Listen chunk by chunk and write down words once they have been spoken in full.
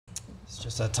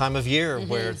Just that time of year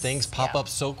where things pop up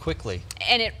so quickly.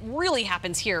 And it really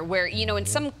happens here where, you know, in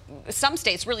some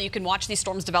states, really, you can watch these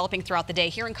storms developing throughout the day.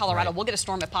 Here in Colorado, we'll get a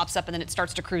storm that pops up and then it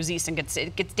starts to cruise east and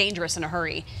it gets dangerous in a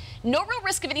hurry. No real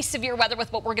risk of any severe weather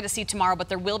with what we're going to see tomorrow, but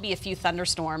there will be a few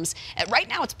thunderstorms. Right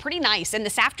now, it's pretty nice. And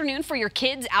this afternoon for your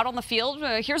kids out on the field,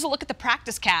 here's a look at the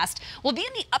practice cast. We'll be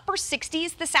in the upper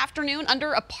 60s this afternoon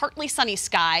under a partly sunny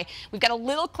sky. We've got a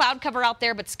little cloud cover out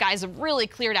there, but skies have really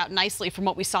cleared out nicely from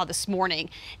what we saw this morning.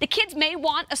 The kids may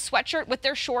want a sweatshirt with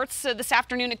their shorts this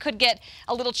afternoon. It could get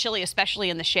a little chilly, especially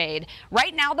in the shade.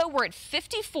 Right now, though, we're at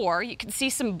 54. You can see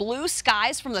some blue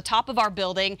skies from the top of our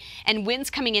building and winds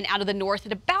coming in out of the north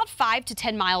at about 5 to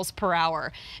 10 miles per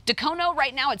hour. Dacono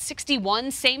right now at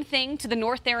 61. Same thing to the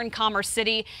north there in Commerce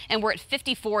City, and we're at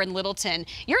 54 in Littleton.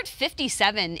 You're at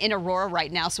 57 in Aurora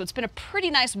right now, so it's been a pretty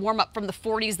nice warm up from the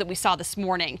 40s that we saw this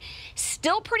morning.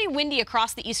 Still pretty windy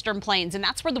across the eastern plains, and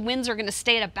that's where the winds are going to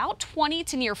stay at about 20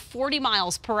 to near 40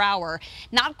 miles per hour.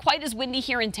 Not quite as windy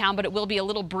here in town, but it will be a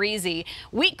little breezy.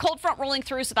 Weak cold front rolling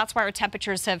through, so that's why our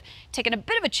temperatures have taken a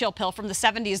bit of a chill pill from the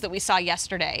 70s that we saw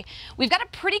yesterday. We've got a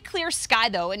pretty clear sky,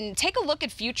 though, and take a look at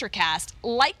Futurecast.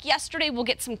 Like yesterday, we'll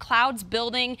get some clouds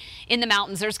building in the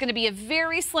mountains. There's going to be a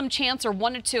very slim chance or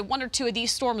one or two of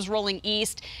these storms rolling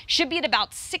east. Should be at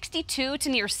about 62 to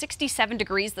near 67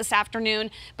 degrees this afternoon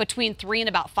between 3 and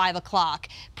about 5 o'clock.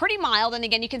 Pretty mild, and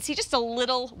again, you can see just a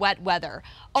little wet weather.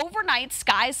 Overnight,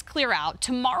 skies clear out.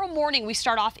 Tomorrow morning, we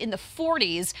start off in the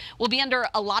 40s. We'll be under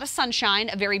a lot of sunshine,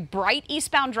 a very bright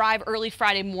eastbound drive early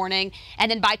Friday morning,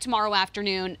 and then by tomorrow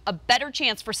afternoon, a better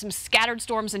chance for some scattered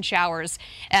storms and showers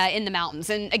in the mountains.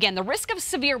 And again, the risk of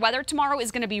severe weather tomorrow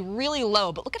is going to be really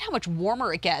low, but look at how much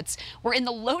warmer it gets. We're in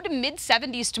the low to mid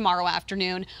 70s tomorrow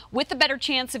afternoon with a better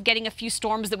chance of getting a few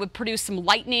storms that would produce some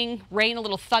lightning, rain, a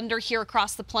little thunder here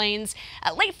across the plains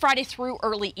late Friday through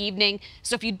early evening.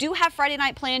 So if you do have Friday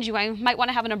night plans, you might want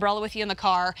to have an umbrella with you in the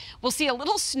car. We'll see a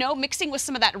little snow mixing with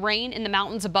some of that rain in the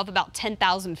mountains above about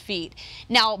 10,000 feet.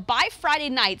 Now, by Friday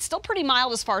night, still pretty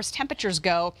mild as far as temperatures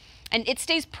go, and it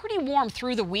stays pretty warm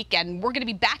through the weekend. We're going to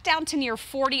be back down to near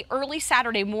 40 early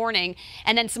Saturday morning,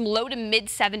 and then some low to mid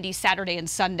 70s Saturday and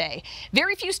Sunday.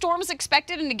 Very few storms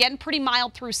expected, and again, pretty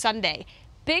mild through Sunday.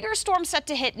 Bigger storm set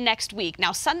to hit next week.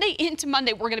 Now, Sunday into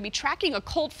Monday, we're going to be tracking a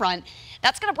cold front.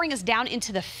 That's going to bring us down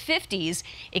into the 50s.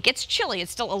 It gets chilly.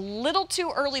 It's still a little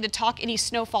too early to talk any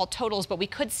snowfall totals, but we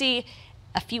could see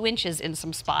a few inches in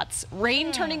some spots.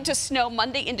 Rain turning to snow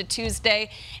Monday into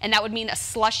Tuesday, and that would mean a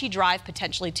slushy drive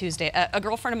potentially Tuesday. A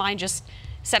girlfriend of mine just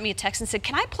sent me a text and said,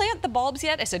 "Can I plant the bulbs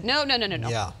yet?" I said, no.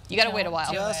 Yeah. You got to wait a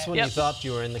while. Just when you thought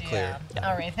you were in the clear.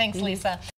 All right. Thanks, Lisa.